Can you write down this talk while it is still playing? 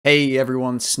Hey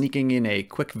everyone, sneaking in a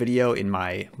quick video in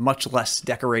my much less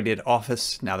decorated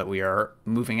office now that we are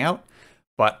moving out,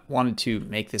 but wanted to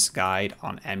make this guide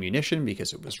on ammunition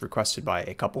because it was requested by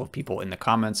a couple of people in the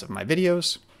comments of my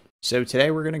videos. So today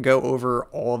we're going to go over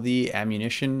all the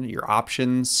ammunition, your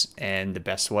options, and the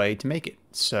best way to make it.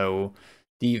 So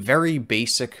the very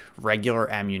basic regular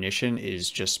ammunition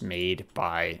is just made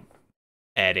by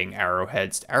adding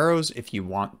arrowheads to arrows. If you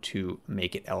want to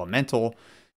make it elemental,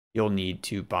 you'll need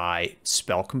to buy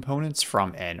spell components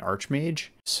from an archmage.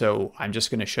 So I'm just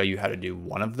going to show you how to do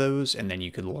one of those, and then you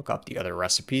could look up the other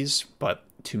recipes. But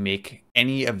to make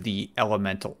any of the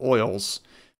elemental oils,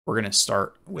 we're going to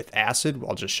start with acid.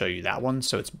 I'll just show you that one.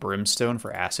 So it's brimstone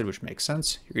for acid, which makes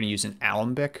sense. You're going to use an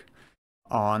alembic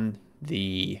on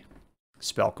the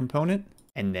spell component,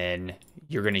 and then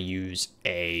you're going to use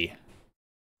a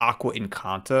aqua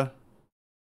incanta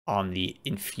on the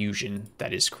infusion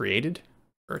that is created.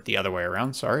 Or the other way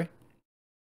around, sorry,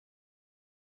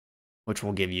 which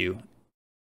will give you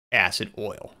acid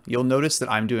oil. You'll notice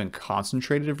that I'm doing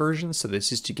concentrated versions, so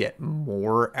this is to get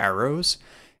more arrows,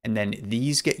 and then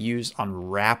these get used on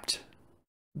wrapped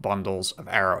bundles of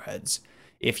arrowheads.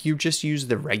 If you just use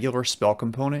the regular spell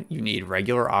component, you need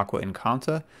regular aqua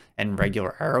incanta and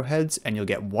regular arrowheads, and you'll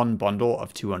get one bundle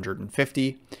of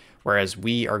 250, whereas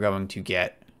we are going to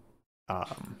get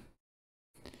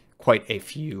quite a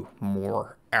few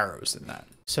more arrows than that.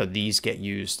 So these get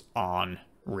used on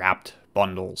wrapped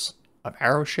bundles of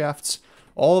arrow shafts.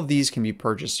 All of these can be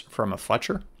purchased from a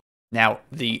Fletcher. Now,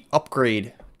 the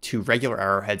upgrade to regular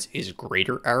arrowheads is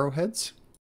greater arrowheads.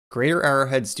 Greater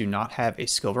arrowheads do not have a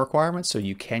skill requirement, so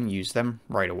you can use them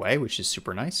right away, which is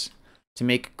super nice. To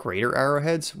make greater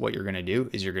arrowheads, what you're going to do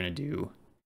is you're going to do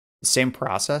the same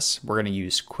process. We're going to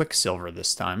use quicksilver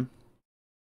this time,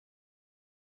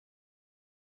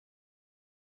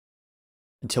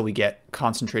 until we get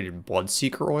concentrated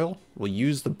bloodseeker oil. We'll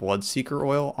use the bloodseeker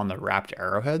oil on the wrapped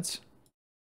arrowheads.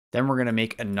 Then we're going to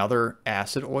make another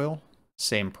acid oil.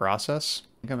 Same process.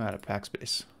 I think I'm out of pack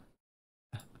space.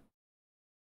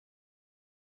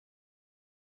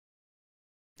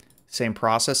 Same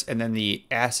process, and then the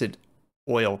acid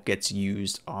oil gets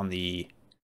used on the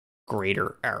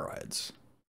greater arrowheads.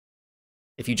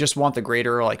 If you just want the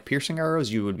greater, like piercing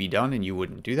arrows, you would be done and you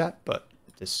wouldn't do that, but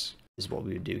this is what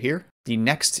we would do here. The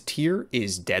next tier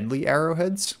is deadly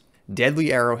arrowheads.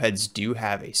 Deadly arrowheads do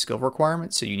have a skill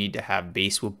requirement, so you need to have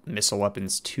base missile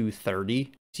weapons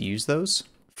 230 to use those.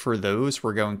 For those,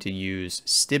 we're going to use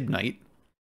stibnite.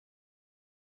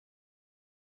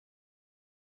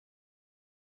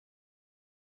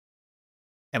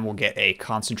 And we'll get a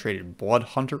concentrated blood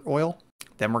hunter oil.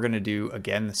 Then we're going to do,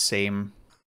 again, the same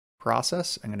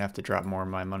process. I'm going to have to drop more of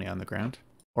my money on the ground.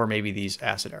 Or maybe these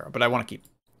acid arrow, but I want to keep.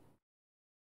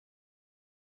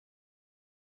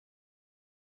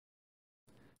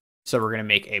 So we're going to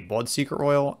make a bloodseeker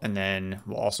oil, and then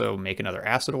we'll also make another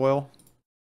acid oil.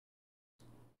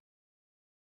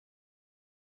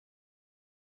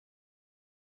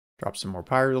 Drop some more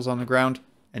pyrols on the ground.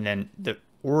 And then the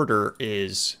order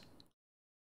is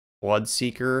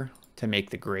bloodseeker to make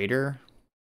the greater,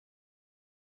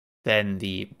 then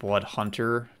the blood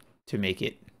hunter to make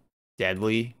it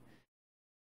deadly,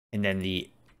 and then the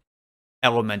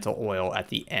elemental oil at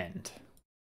the end.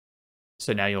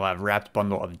 So now you'll have wrapped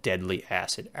bundle of deadly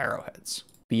acid arrowheads.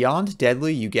 Beyond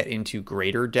deadly, you get into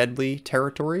greater deadly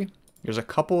territory. There's a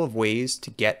couple of ways to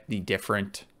get the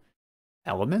different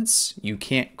elements. You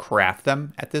can't craft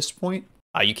them at this point.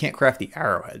 You can't craft the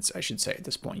arrowheads, I should say, at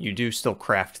this point. You do still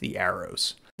craft the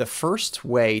arrows. The first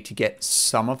way to get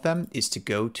some of them is to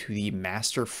go to the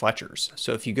master Fletchers.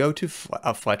 So if you go to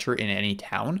a Fletcher in any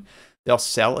town, they'll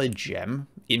sell a gem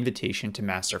invitation to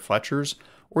master Fletchers,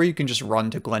 or you can just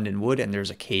run to Glendon Wood and there's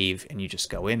a cave and you just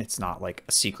go in. It's not like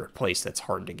a secret place that's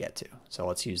hard to get to. So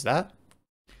let's use that.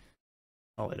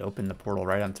 Oh, it opened the portal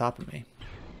right on top of me.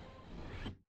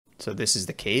 So this is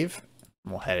the cave.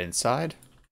 We'll head inside.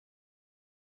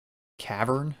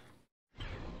 Cavern.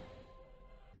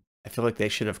 I feel like they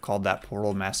should have called that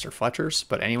portal Master Fletchers.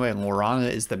 But anyway, Lorana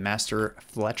is the Master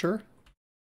Fletcher.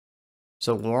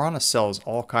 So Lorana sells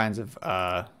all kinds of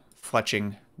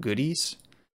fletching goodies.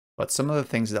 But some of the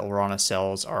things that Lorana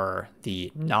sells are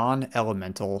the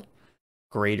non-elemental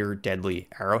greater deadly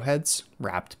arrowheads,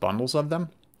 wrapped bundles of them.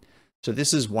 So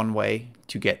this is one way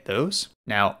to get those.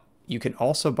 Now, you can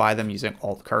also buy them using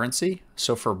alt currency.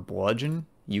 So for bludgeon,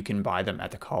 you can buy them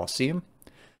at the Coliseum.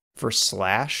 For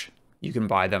slash, you can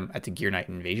buy them at the Gear Knight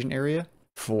Invasion area.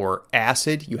 For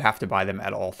acid, you have to buy them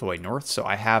at Althoy North. So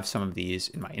I have some of these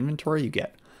in my inventory. You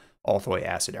get Althoy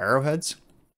acid arrowheads.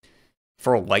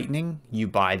 For lightning, you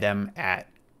buy them at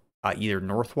either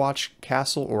Northwatch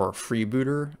Castle or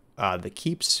Freebooter, the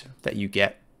keeps that you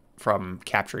get from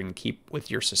capturing the keep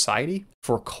with your society.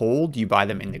 For cold, you buy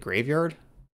them in the graveyard,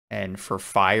 and for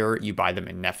fire, you buy them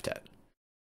in Neftet.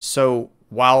 So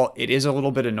while it is a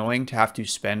little bit annoying to have to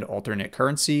spend alternate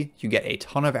currency, you get a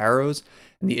ton of arrows,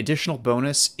 and the additional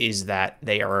bonus is that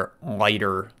they are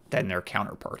lighter than their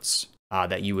counterparts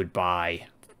that you would buy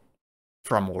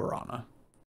from Lorana.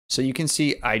 So you can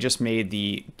see I just made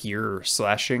the gear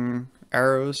slashing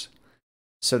arrows.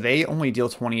 So they only deal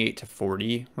 28 to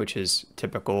 40, which is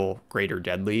typical greater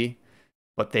deadly,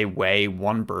 but they weigh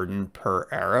 1 burden per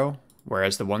arrow,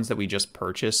 whereas the ones that we just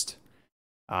purchased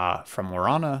from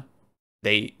Lorana,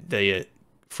 the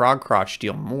frog crotch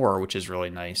deal more, which is really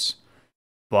nice,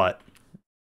 but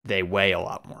they weigh a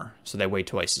lot more. So they weigh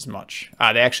twice as much.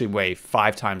 They actually weigh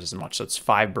 5 times as much. So it's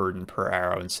 5 burden per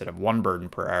arrow instead of 1 burden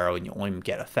per arrow, and you only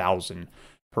get 1,000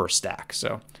 per stack.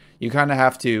 So you kind of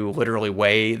have to literally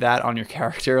weigh that on your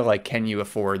character. Like, can you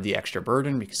afford the extra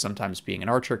burden? Because sometimes being an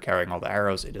archer, carrying all the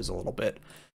arrows, it is a little bit,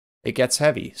 it gets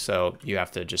heavy. So you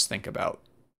have to just think about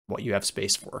what you have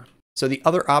space for. So the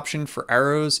other option for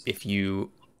arrows, if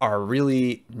you are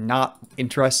really not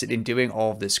interested in doing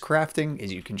all of this crafting,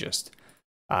 is you can just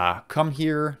come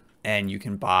here and you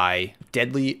can buy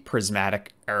deadly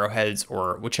prismatic arrowheads,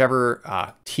 or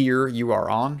whichever tier you are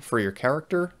on for your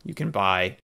character. You can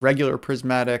buy regular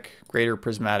prismatic, greater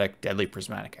prismatic, deadly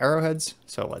prismatic arrowheads.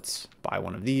 So let's buy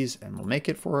one of these and we'll make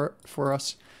it for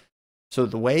us. So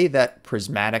the way that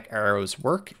prismatic arrows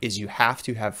work is you have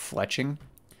to have fletching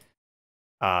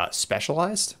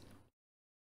specialized.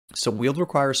 So wield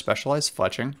requires specialized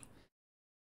fletching.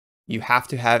 You have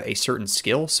to have a certain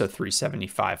skill, so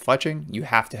 375 fletching. You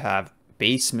have to have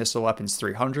base missile weapons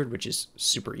 300, which is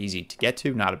super easy to get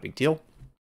to, not a big deal.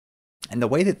 And the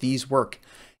way that these work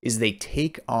is they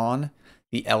take on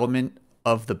the element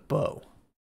of the bow.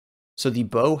 So the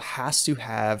bow has to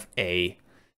have a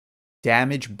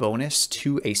damage bonus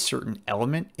to a certain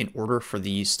element in order for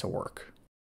these to work.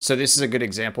 So this is a good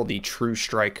example, the True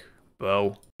Strike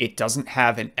bow. It doesn't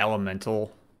have an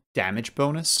elemental damage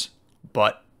bonus,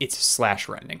 but it's slash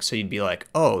rending. So you'd be like,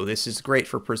 oh, this is great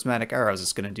for prismatic arrows.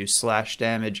 It's going to do slash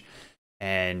damage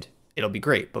and it'll be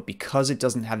great. But because it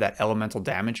doesn't have that elemental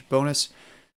damage bonus,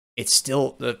 it's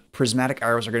still, the prismatic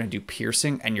arrows are going to do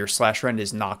piercing and your slash rend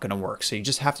is not going to work. So you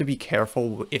just have to be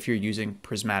careful if you're using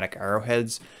prismatic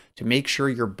arrowheads to make sure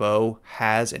your bow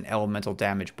has an elemental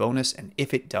damage bonus. And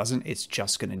if it doesn't, it's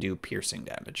just going to do piercing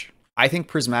damage. I think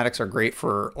prismatics are great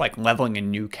for like leveling a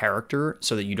new character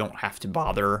so that you don't have to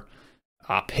bother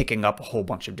picking up a whole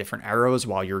bunch of different arrows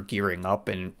while you're gearing up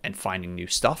and finding new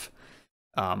stuff.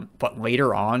 But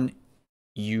later on,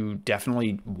 you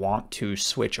definitely want to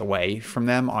switch away from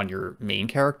them on your main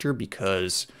character,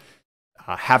 because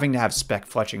having to have spec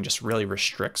fletching just really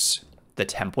restricts the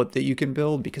template that you can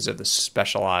build because of the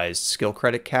specialized skill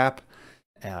credit cap.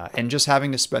 And just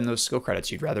having to spend those skill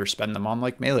credits, you'd rather spend them on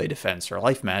like melee defense or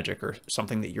life magic or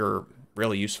something that you're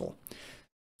really useful.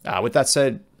 With that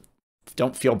said,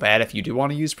 don't feel bad if you do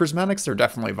want to use prismatics. They're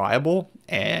definitely viable,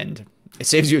 and it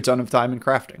saves you a ton of time in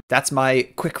crafting. That's my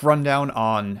quick rundown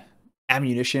on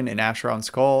ammunition in Asheron's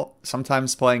Call.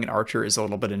 Sometimes playing an archer is a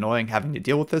little bit annoying having to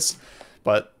deal with this,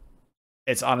 but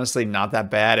it's honestly not that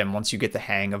bad. And once you get the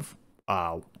hang of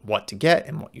what to get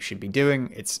and what you should be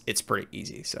doing, it's pretty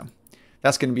easy. So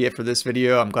that's going to be it for this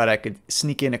video. I'm glad I could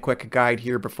sneak in a quick guide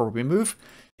here before we move.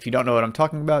 If you don't know what I'm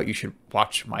talking about, you should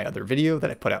watch my other video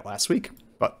that I put out last week.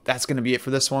 But that's going to be it for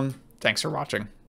this one. Thanks for watching.